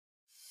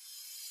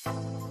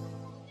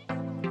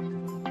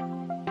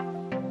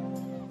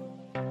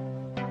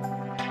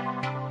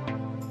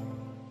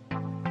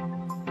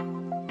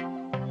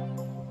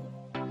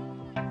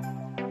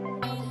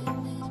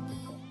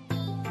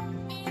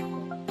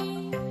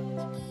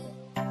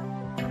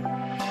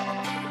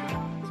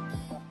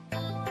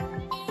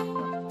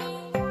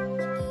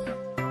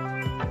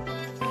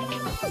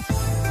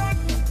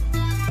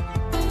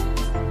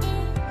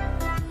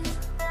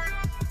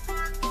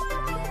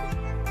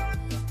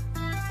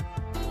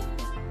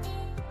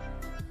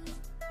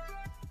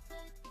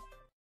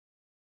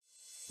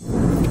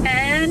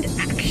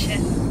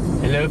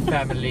Hello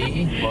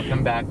family,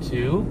 welcome back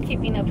to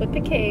Keeping Up with the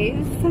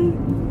K's.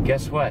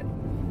 Guess what?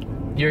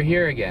 You're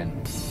here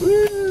again.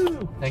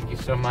 Woo! Thank you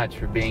so much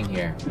for being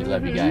here. We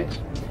love you guys.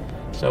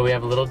 So we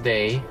have a little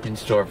day in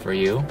store for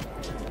you.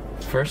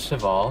 First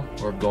of all,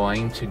 we're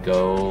going to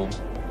go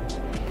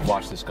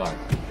wash this car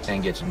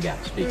and get some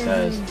gas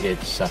because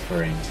it's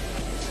suffering.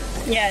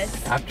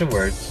 Yes.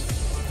 Afterwards,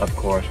 of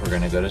course, we're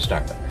gonna go to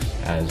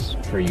Starbucks as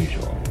per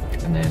usual.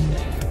 And then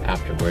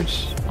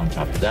afterwards, on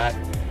top of that,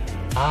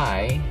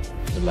 I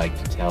would like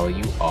to tell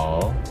you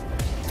all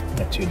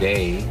that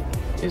today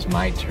is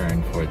my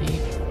turn for the,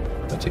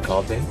 what's it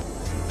called, babe?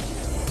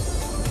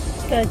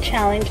 The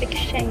challenge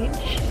exchange.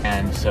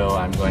 And so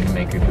I'm going to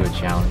make her do a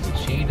challenge that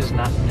she does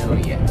not know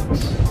yet.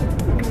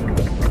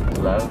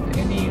 Love,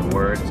 any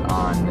words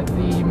on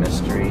the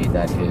mystery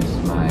that is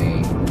my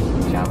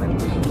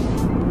challenge?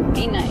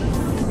 Be nice.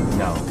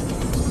 No.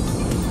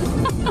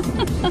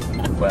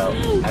 Well,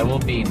 I will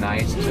be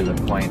nice to the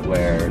point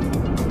where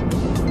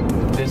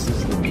this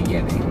is the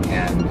beginning,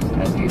 and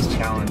as these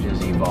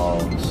challenges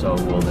evolve, so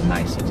will the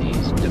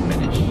niceties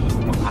diminish.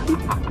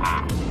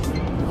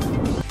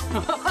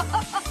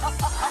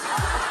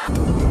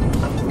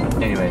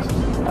 Anyways,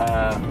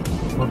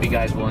 hope you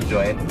guys will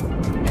enjoy it,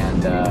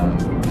 and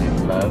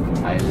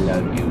I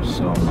love you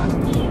so much.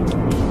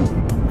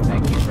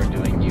 Thank you for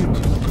doing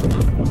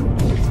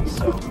YouTube. It's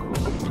so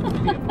cool to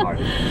be a part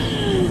of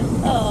this.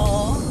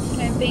 Oh,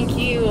 and thank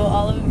you,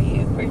 all of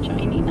you, for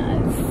joining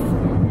us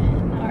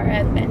in our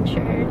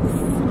adventures.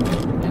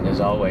 And as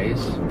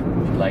always, if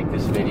you like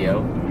this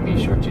video,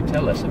 be sure to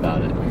tell us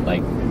about it,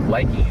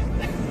 liking it,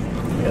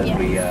 because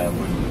we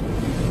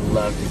would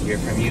love to hear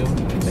from you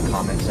in the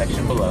comment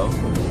section below.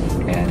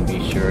 And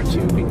be sure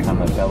to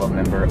become a fellow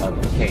member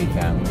of the K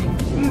family,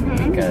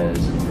 because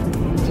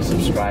to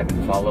subscribe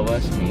and follow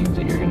us means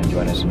that you're going to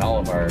join us in all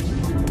of our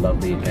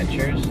lovely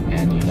adventures,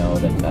 and you know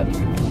that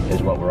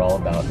is what we're all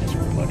about, is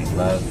promoting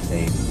love,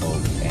 faith,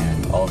 hope,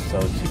 and also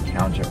to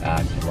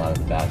counteract a lot of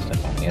the bad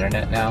stuff on the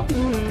internet now,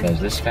 because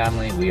this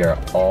family, we are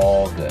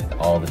all good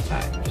all the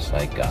time, just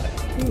like God.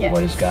 Yes.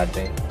 What is God,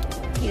 babe?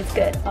 He's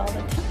good all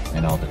the time.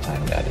 And all the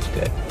time God is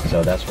good.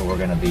 So that's what we're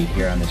going to be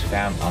here on this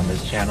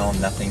channel.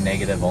 Nothing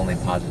negative, only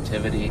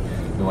positivity.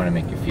 We want to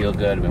make you feel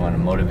good. We want to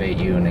motivate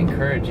you and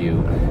encourage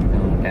you.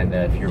 And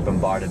if you're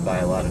bombarded by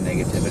a lot of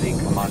negativity,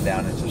 come on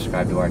down and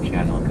subscribe to our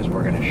channel, because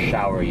we're going to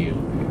shower you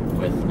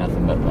with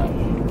nothing but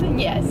love.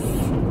 Yes,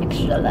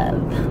 extra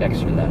love.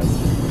 Extra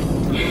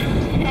love.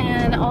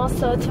 And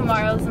also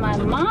tomorrow's my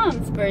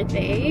mom's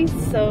birthday,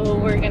 so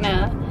we're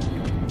gonna,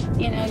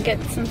 you know,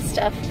 get some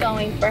stuff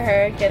going for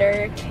her, get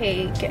her a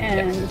cake,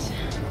 and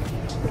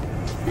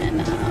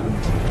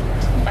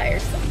buy her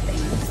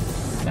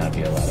something. That'll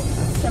be a lot of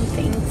fun.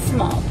 Something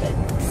small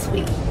but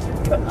sweet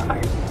from the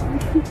heart.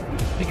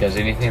 Because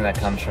anything that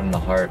comes from the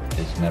heart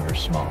is never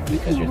small,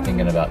 because you're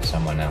thinking about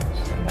someone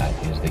else, and that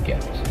is the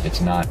gift. It's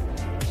not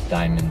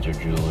diamonds or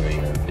jewelry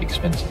or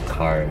expensive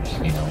cars,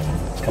 you know,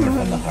 it's coming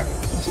from the heart.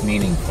 It's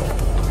meaningful.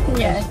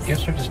 Yes.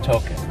 Gifts are just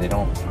tokens. They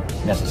don't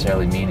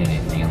necessarily mean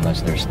anything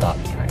unless there's thought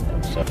behind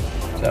them. So.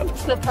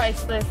 It's the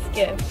priceless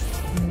gifts,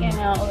 you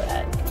know,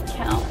 that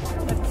count.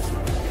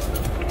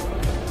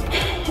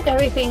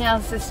 Everything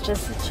else is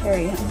just a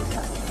cherry on the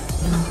top.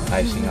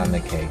 Icing on the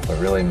cake. What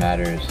really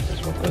matters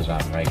is what goes on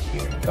right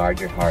here. Guard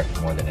your heart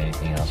more than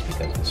anything else,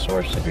 because the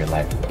source of your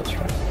life flows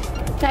from it.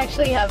 I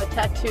actually have a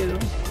tattoo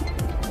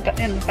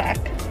in the back.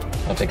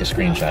 I'll take a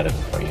screenshot of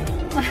it for you.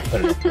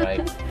 Put it up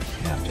right.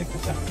 Now check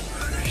this out.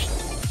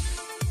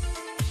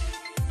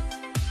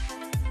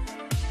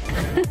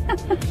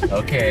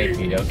 Okay,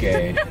 Pete,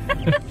 okay.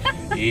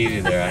 Easy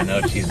there. I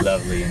know she's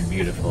lovely and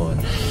beautiful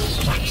and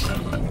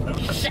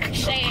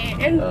Sexy.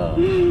 oh.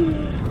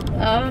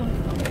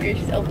 You're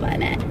so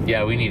funny.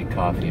 Yeah, we need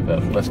coffee,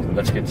 but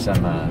let's get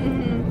some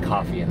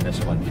coffee in this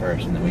one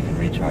first, and then we can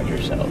recharge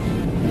ourselves.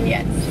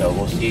 Yes. So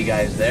we'll see you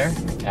guys there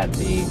at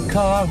the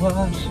car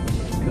wash.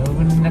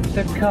 Going at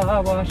the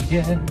car wash,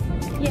 yeah.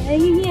 Yeah.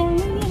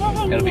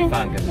 It'll be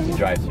fun because it's a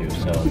drive-thru,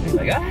 so it'll be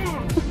like, ah!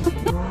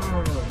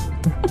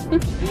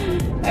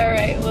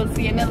 Alright, we'll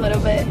see you in a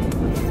little bit.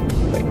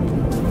 Wait,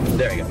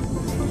 there we go.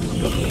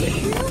 Go for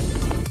it.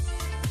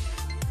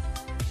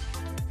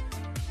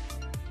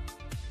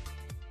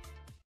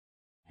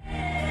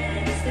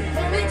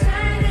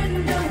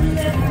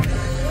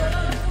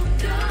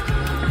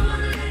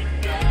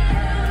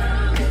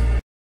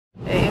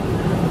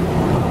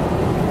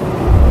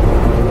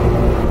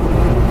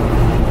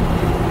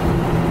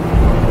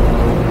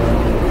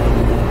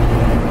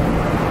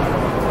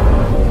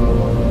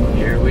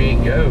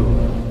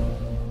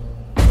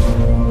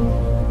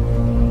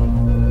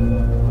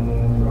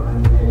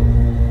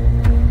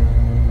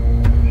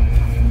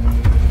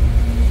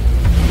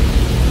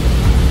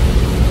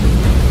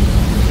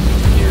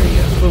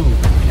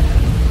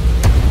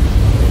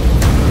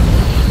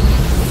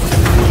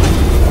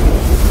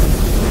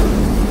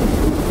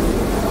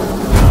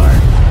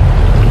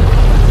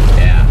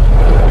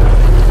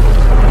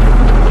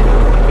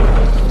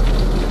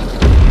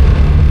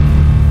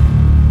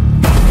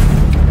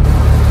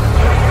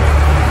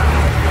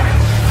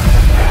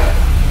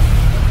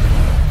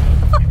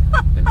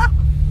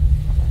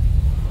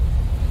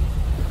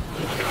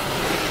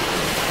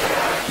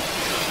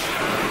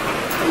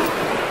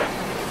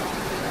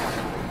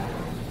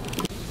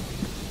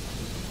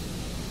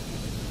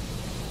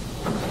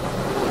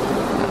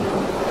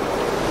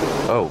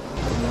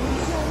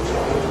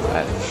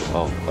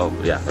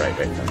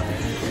 right.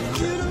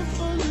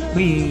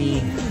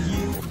 Whee!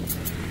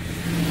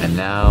 And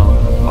now,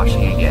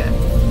 washing again.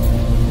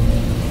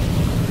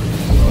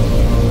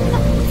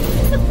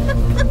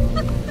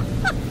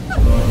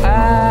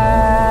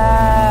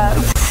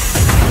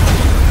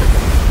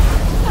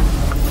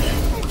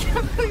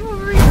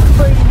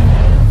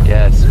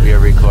 Yes, we are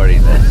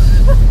recording this.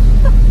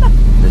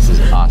 This is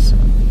awesome.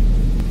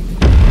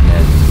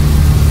 Yes.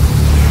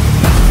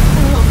 I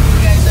hope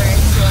you guys are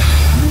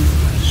enjoying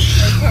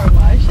our car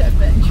wash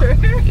adventure.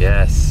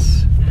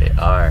 Yes, they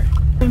are.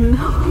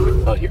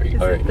 No. Oh, here we go.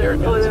 There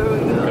it Oh, goes. there we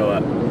go. Go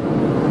up.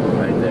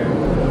 Right there.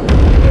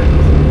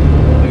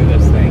 Look at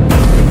this thing.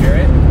 You hear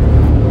it?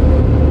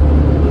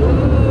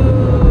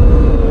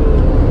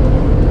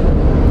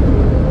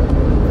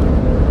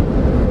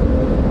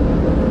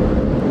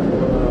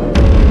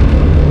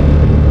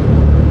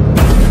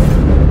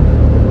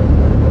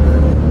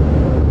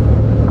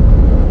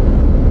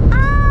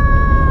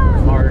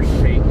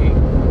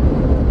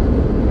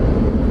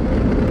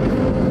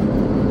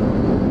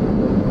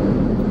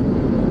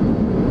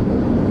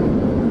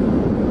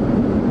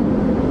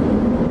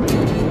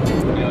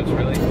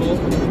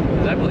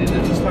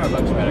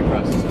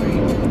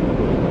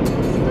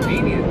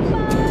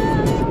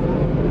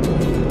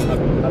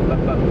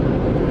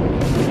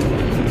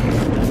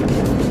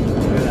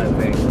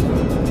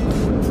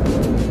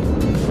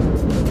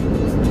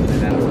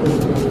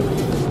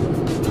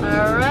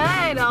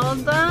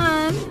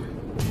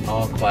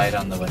 Quiet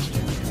on the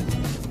western.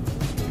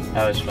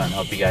 That was fun.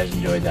 Hope you guys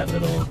enjoyed that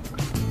little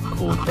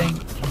cool thing.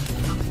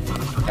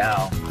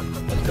 Now,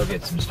 let's go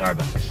get some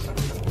Starbucks.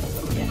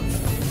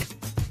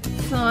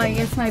 Yes. So I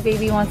guess my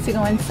baby wants to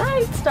go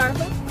inside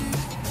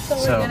Starbucks. So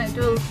we're gonna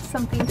do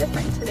something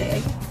different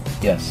today.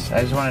 Yes,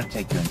 I just wanted to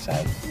take you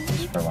inside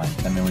just for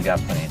once. I mean, we got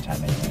plenty of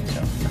time anyway,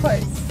 so. Of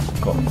course.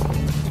 Cool.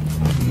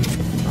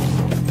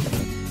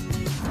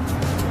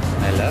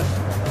 My love,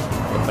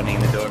 opening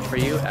the door for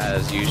you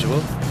as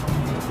usual.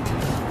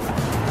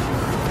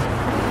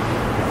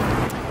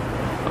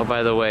 Oh,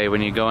 by the way,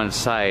 when you go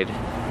inside,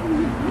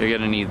 you're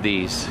gonna need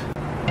these.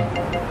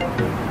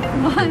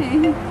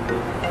 Why?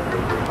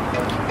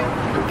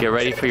 Get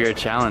ready for your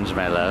challenge,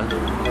 my love.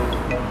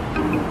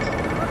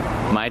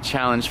 My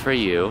challenge for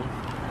you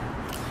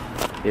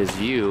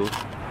is you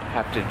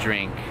have to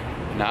drink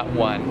not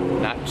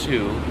 1, not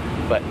 2,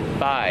 but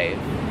 5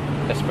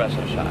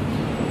 espresso shots.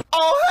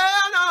 Oh,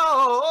 hell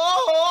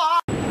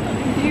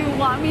no! Do you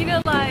want me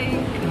to like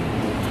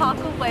talk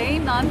away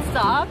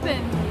non-stop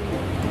and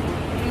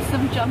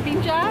some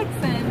jumping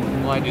jacks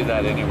and... Well, I do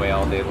that anyway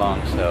all day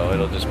long, so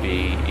it'll just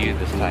be you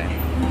this time.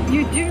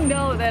 You do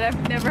know that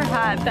I've never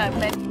had that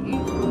many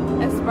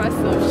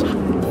espresso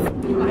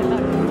shots in my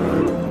life.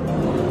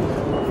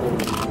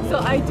 So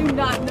I do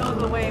not know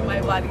the way my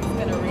body's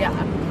gonna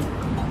react.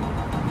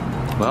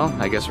 Well,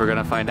 I guess we're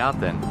gonna find out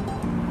then.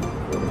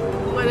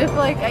 What if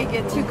like I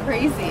get too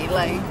crazy,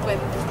 like with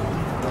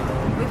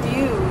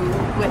you,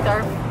 with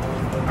our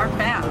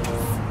fans?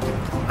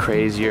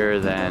 Crazier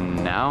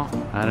than now?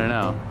 I don't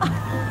know.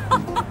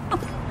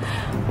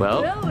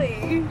 Well,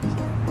 really?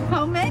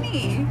 How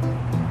many?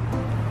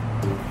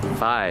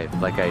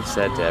 5, like I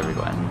said to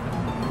everyone.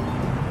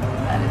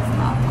 That is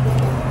not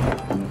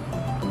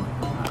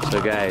cool.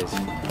 So guys,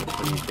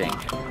 what do you think?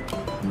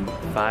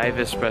 5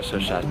 espresso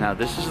shots. Now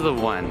this is the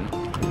one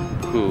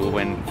who,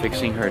 when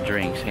fixing her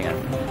drinks, hang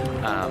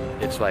on,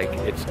 it's like,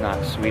 it's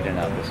not sweet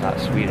enough,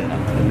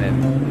 and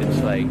then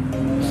it's like,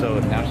 so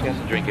now she has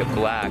to drink it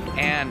black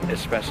and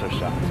espresso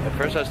shots. At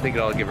first I was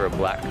thinking I'll give her a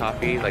black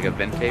coffee, like a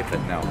venti,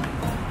 but no.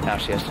 Now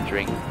she has to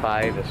drink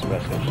 5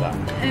 espresso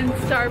shots. And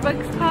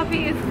Starbucks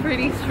coffee is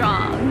pretty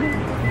strong.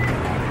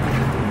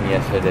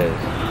 Yes, it is.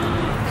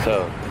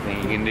 So, you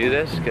think you can do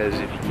this? Because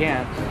if you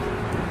can't,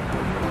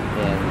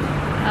 then...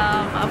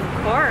 Of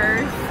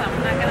course. I'm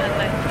not gonna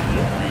let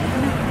you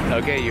win.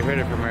 Okay, you heard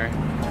it from her.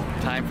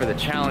 Time for the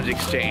challenge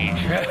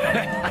exchange.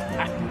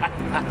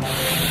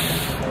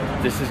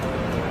 This is...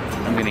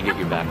 I'm gonna get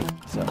you back.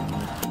 So,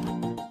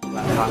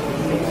 black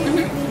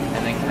coffee.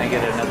 And then can I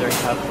get another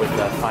cup with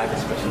 5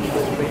 espresso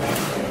shots, please?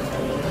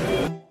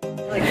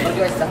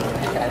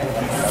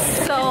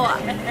 So,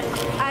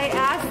 I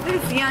asked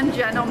this young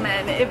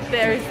gentleman if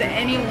there's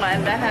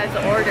anyone that has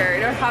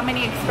ordered, or how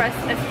many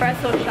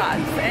espresso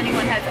shots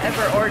anyone has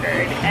ever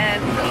ordered,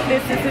 and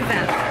this is his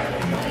answer.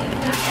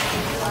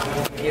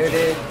 He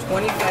ordered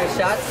 25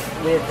 shots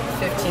with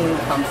 15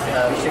 pumps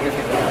of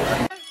sugar-free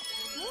vanilla.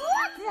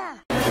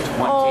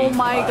 Oh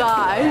my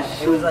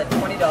gosh. It was a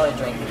 $20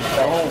 drink.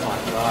 Oh my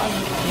god.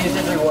 He used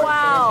his reward.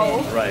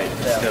 Wow. Right,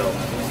 So, still. it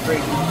was free.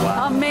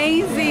 Wow.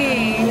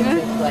 Amazing. It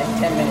took like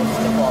 10 minutes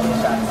to pull all the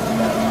shots.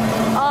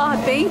 Oh,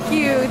 thank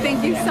you.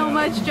 Thank you so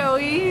much,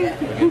 Joey.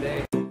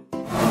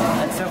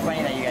 That's so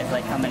funny that you guys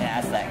like come and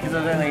ask that, because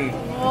literally like 2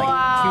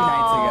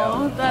 nights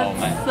Wow. ago. That's Oh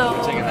man, so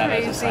we're taking that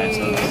crazy. as a sign.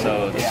 So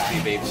this is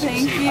the babe.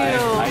 Thank See, you.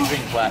 I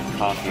drink black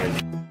coffee.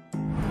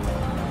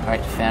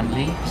 Alright,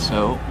 family,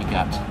 so we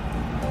got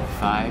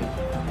 5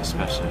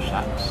 espresso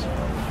shots.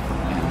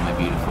 And my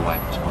beautiful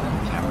wife is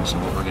holding the camera. So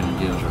what we're going to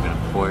do is we're going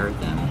to pour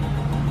them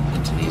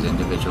into these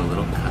individual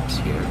little cups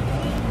here.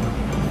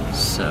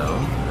 So,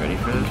 ready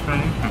for this,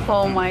 Frank?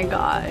 Oh my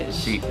gosh.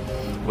 See,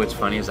 what's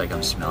funny is like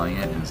I'm smelling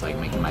it and it's like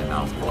making my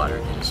mouth water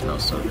and it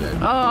smells so good. Oh.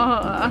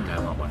 Like I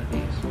want one of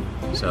these.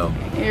 So.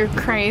 You're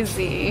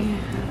crazy.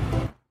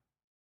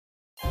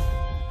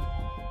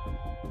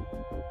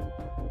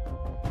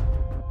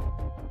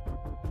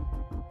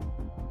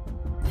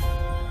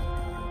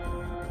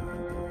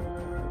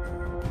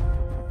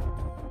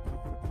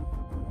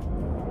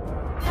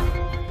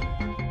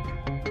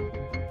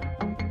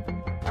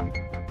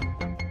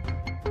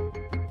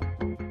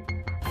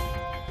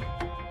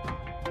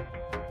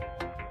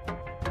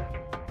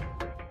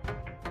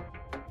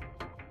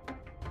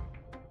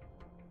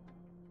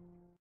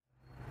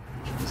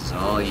 This is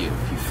all you.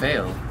 If you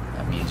fail,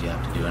 that means you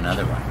have to do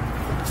another one.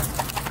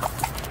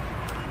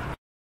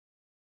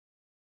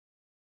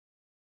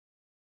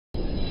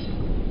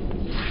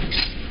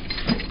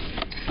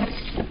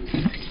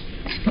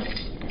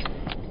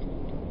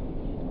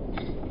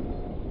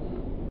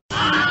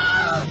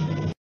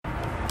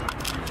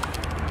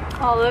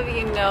 All of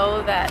you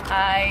know that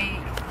I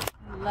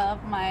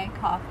love my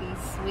coffee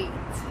sweet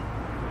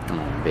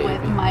Baby.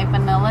 with my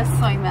vanilla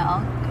soy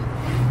milk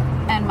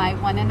and my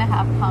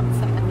 1.5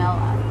 pumps of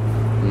vanilla.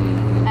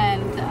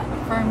 And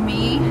for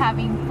me,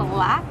 having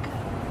black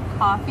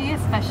coffee,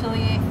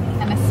 especially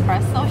an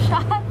espresso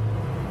shot,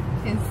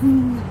 is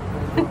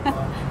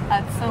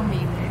that's so me.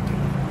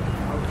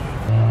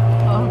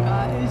 Oh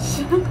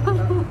gosh.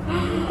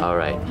 All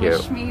right, here.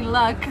 Wish me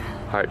luck.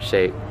 Heart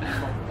shape.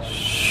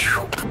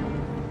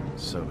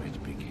 So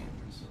it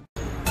begins.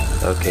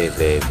 Okay,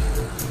 babe.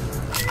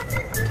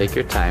 Take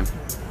your time.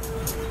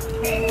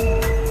 Okay.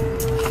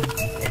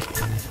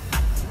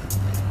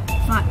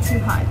 It's not too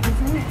hot,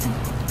 isn't it?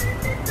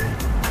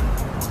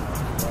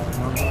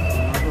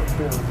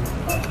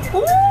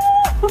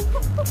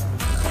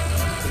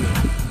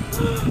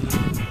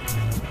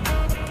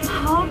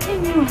 How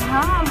can you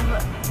have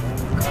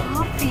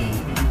coffee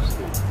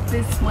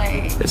this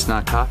way? It's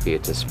not coffee,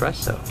 it's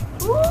espresso.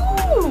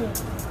 Ooh!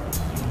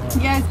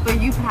 Yes, but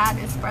you've had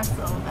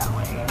espresso that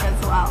way as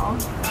well.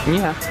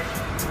 Yeah.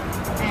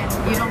 And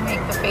you don't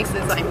make the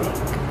faces I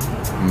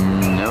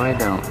make. No, I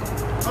don't.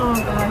 Oh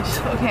gosh.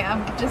 Okay,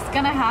 I'm just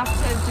gonna have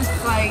to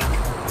just like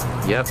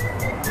Yep.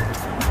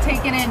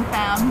 take it in,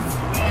 fams,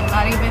 and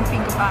not even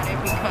think about it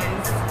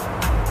because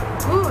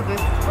oh,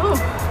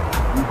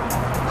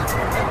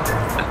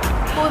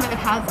 that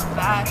has a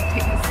bad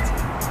taste.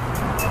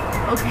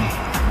 Okay.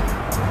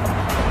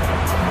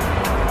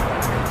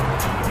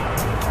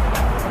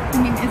 I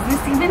mean, is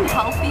this even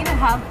healthy to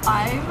have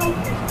 5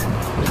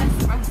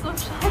 espresso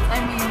shots? I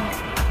mean,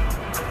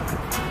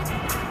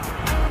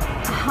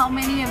 how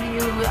many of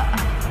you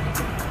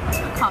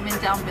comment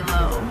down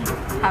below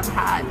have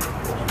had,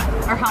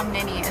 or how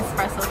many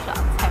espresso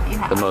shots have you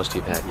had? The most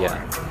you've had,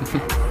 yeah.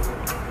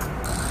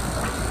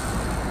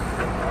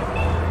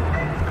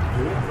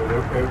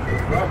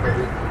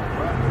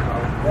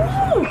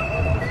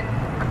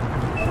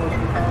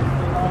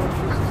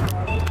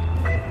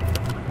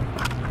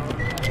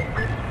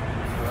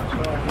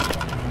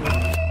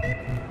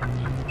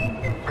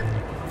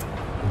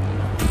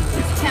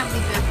 This can't be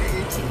good for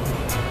your teeth.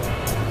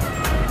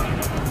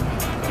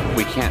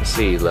 We can't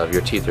see, love.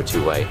 Your teeth are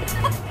too white.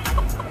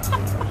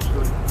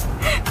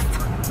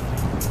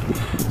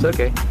 It's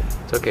okay.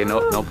 It's okay.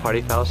 No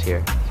party fouls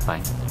here. It's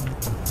fine.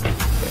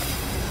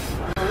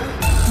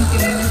 I'm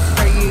doing this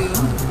for you,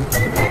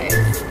 guys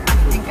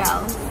and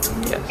gals.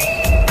 Yes.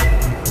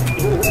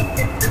 Ooh.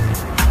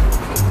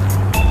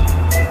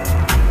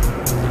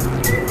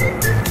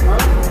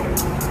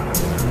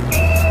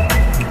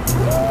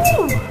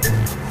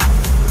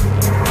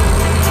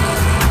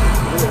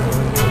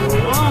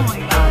 Oh my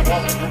gosh.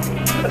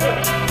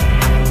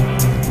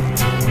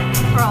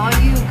 For all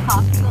you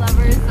coffee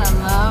lovers that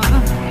love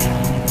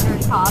your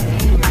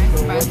coffee, your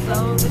espresso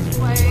this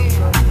way,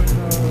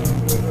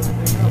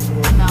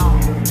 no.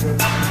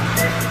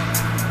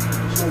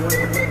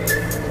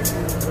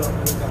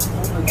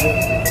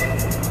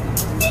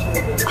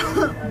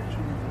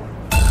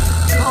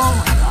 Oh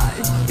my gosh.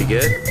 You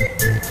good?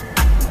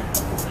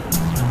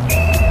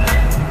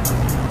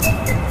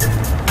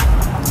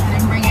 I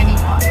didn't bring any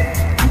water.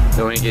 Do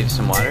you want me to get you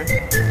some water?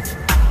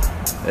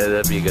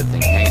 That'd be a good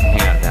thing.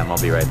 Hang out, fam. I'll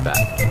be right back.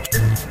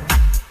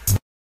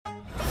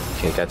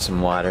 Okay, got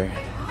some water.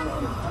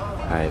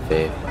 Alright,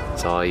 babe.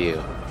 It's all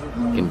you.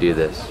 You can do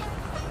this.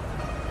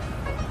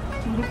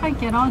 What if I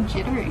get all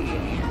jittery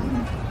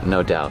and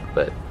No doubt,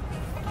 but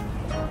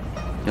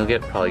you'll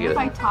probably what get if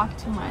I it. talk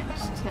too much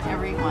to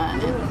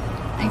everyone and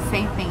I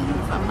say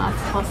things I'm not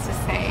supposed to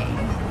say?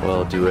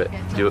 Well, do it.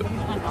 Do it.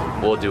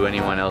 Emotional. Well, do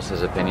anyone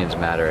else's opinions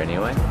matter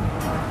anyway?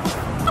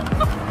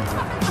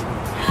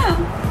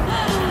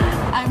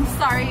 I'm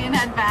sorry in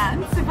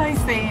advance if I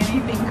say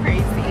anything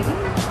crazy.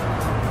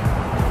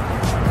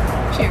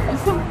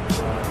 Cheers.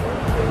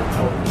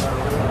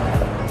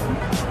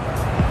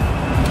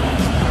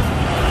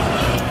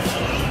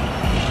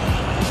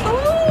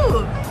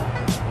 Ooh!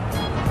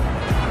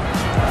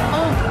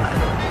 Oh god.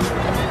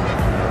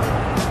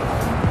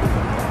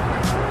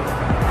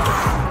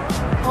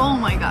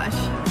 gosh.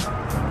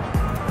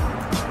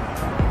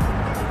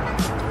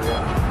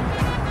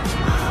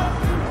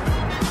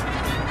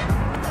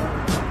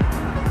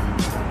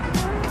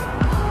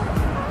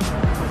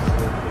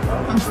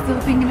 I'm still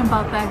thinking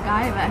about that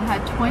guy that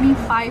had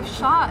 25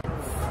 shots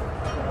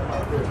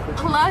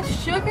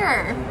plus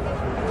sugar.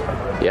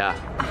 Yeah,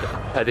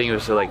 I think it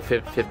was like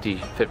 50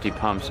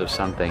 pumps of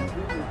something.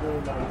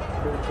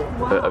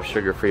 Wow. Of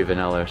sugar-free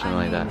vanilla or something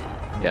like that.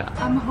 Yeah.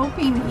 I'm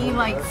hoping he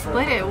like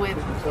split it with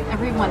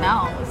everyone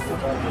else.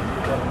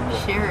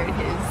 Shared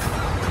his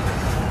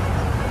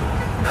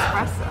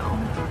espresso.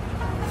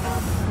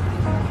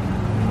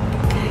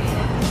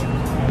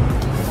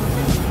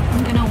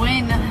 I'm gonna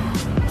win.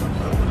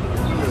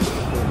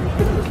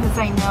 Because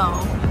I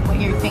know what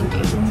you're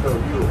thinking.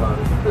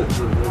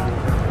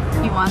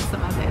 You want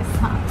some of this,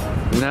 huh?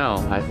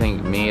 No, I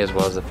think me as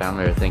well as the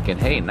family are thinking,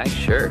 hey, nice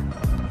shirt.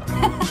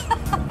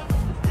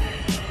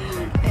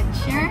 Ed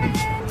Sheeran?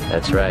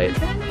 That's right.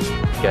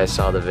 You guys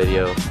saw the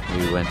video,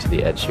 we went to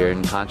the Ed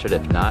Sheeran concert.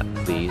 If not,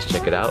 please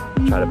check it out.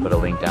 Try to put a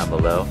link down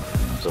below.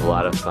 It was a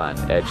lot of fun.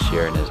 Ed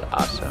Sheeran is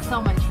awesome.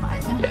 So much fun.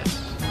 Yes.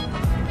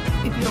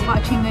 If you're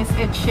watching this,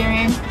 Ed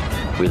Sheeran,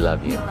 We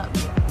love we you. love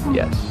you.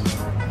 Yes.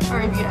 Or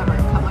if you ever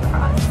come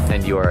across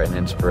And you are an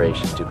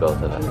inspiration to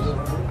both of us.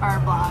 our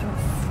vlogs,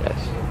 Yes.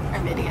 our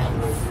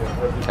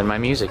videos. And my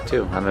music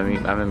too. I'm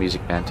a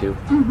music fan too.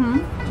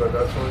 Mm-hmm. But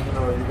that's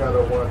when you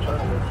gotta watch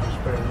out if you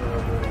spend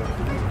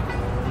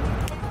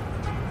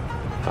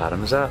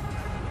Bottoms up.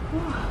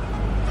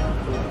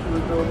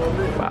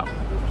 Wow.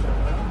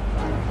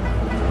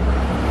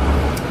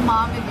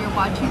 Mom, if you're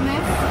watching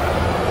this,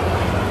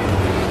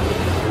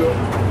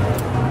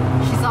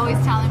 she's always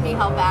telling me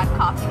how bad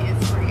coffee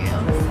is for you,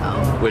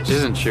 so. Which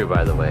isn't true,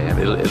 by the way. I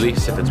mean, at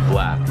least if it's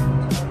black.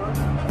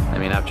 I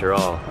mean, after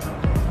all,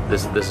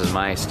 this is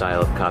my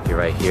style of coffee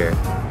right here.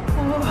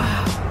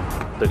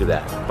 Look at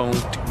that. Boom.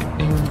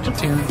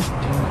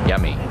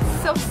 Yummy.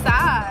 It's so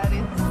sad.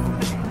 It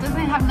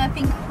doesn't have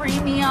nothing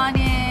creamy on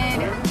it.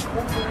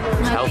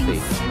 Nothing healthy.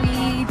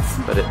 sweet.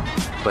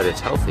 But it's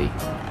healthy.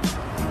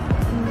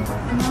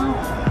 No.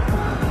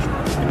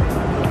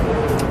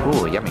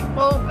 Ooh, yummy.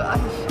 Oh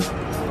gosh.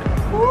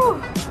 Woo.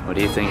 What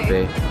do you think,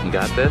 babe? You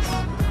got this?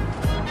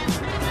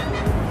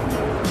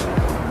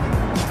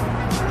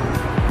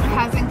 It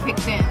hasn't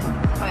kicked in,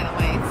 by the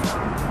way, so.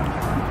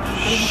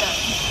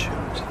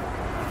 Shoot.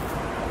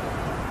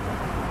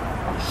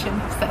 I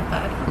shouldn't have said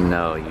that.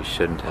 No, you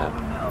shouldn't have.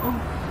 No.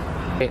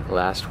 Okay,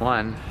 last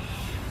one.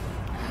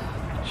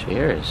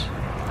 Cheers.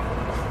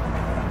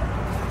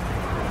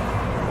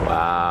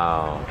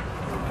 Wow.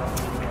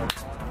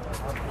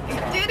 I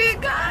did it,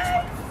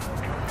 guys!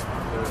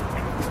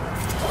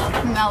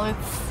 Now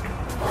let's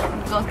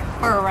go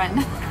for a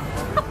run.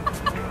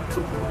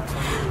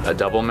 A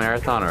double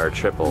marathon or a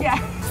triple?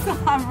 Yes,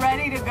 I'm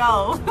ready to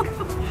go.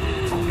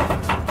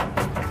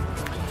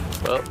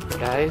 Well,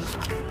 guys,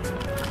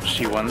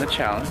 she won the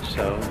challenge,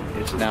 so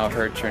it's now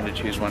her turn to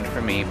choose one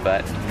for me,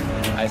 but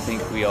I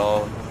think we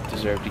all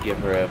deserve to give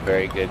her a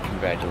very good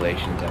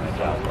congratulations and a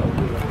job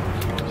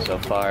well. So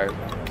far,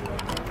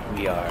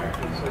 we are.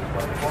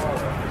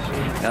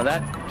 Now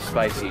that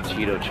spicy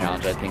Cheeto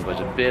challenge I think was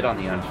a bit on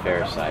the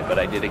unfair side, but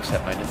I did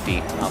accept my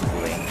defeat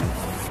humbly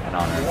and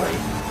honorably.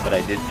 But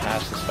I did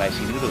pass the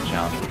spicy noodle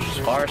challenge, which is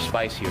far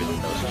spicier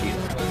than those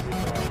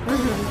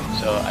Cheetos.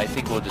 So I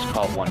think we'll just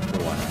call it 1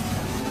 for 1.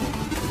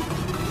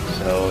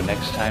 So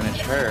next time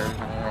it's her.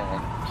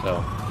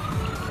 So,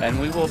 and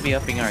we will be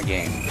upping our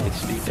game.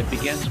 It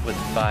begins with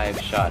 5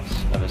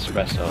 shots of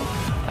espresso.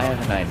 I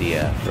have an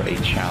idea for a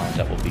challenge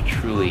that will be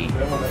truly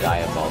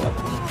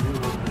diabolical.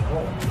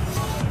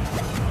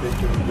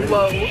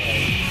 Whoa.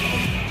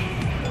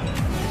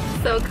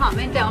 So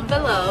comment down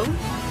below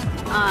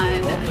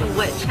on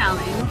what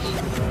challenge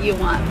you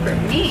want for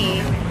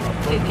me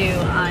to do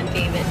on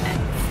David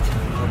next.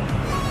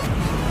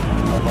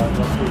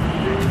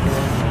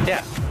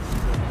 Yeah,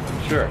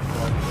 sure.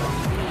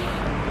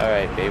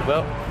 Alright, babe.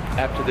 Well,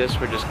 after this,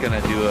 we're just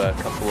gonna do a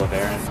couple of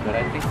errands, but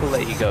I think we'll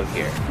let you go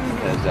here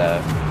because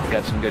we've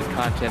got some good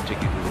content to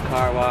give you the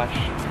car wash.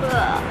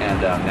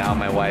 And now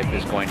my wife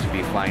is going to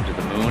be flying to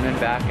the moon and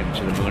back, and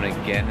to the moon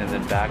again, and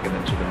then back, and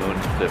then to the moon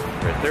for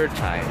a 3rd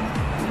time.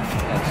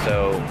 And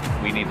so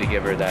we need to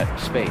give her that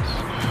space.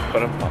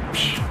 But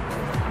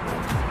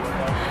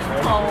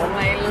Oh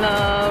my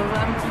love,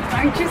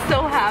 aren't you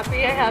so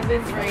happy I have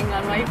this ring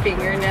on my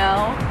finger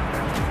now?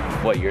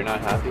 What, you're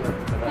not happy?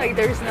 Like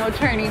there's no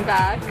turning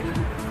back.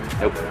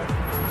 Nope.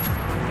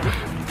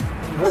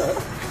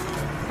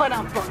 But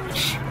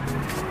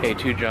Hey,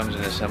 2 drums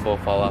and a cymbal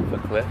fall off a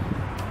cliff.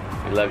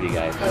 We love you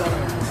guys.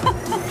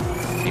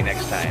 See you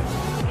next time.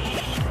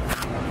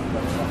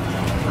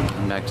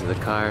 I'm back to the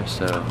car,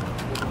 so...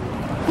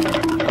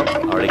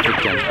 Oh, already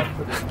kicked in.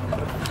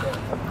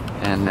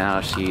 And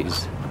now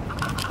she's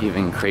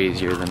even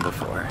crazier than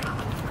before.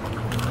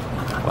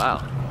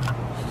 Wow.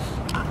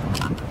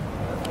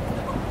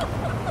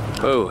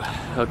 Oh,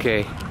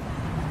 okay.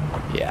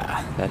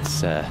 Yeah,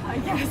 that's I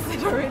guess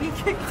it already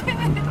kicked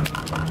in.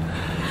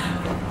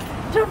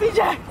 Jumpy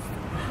Jack.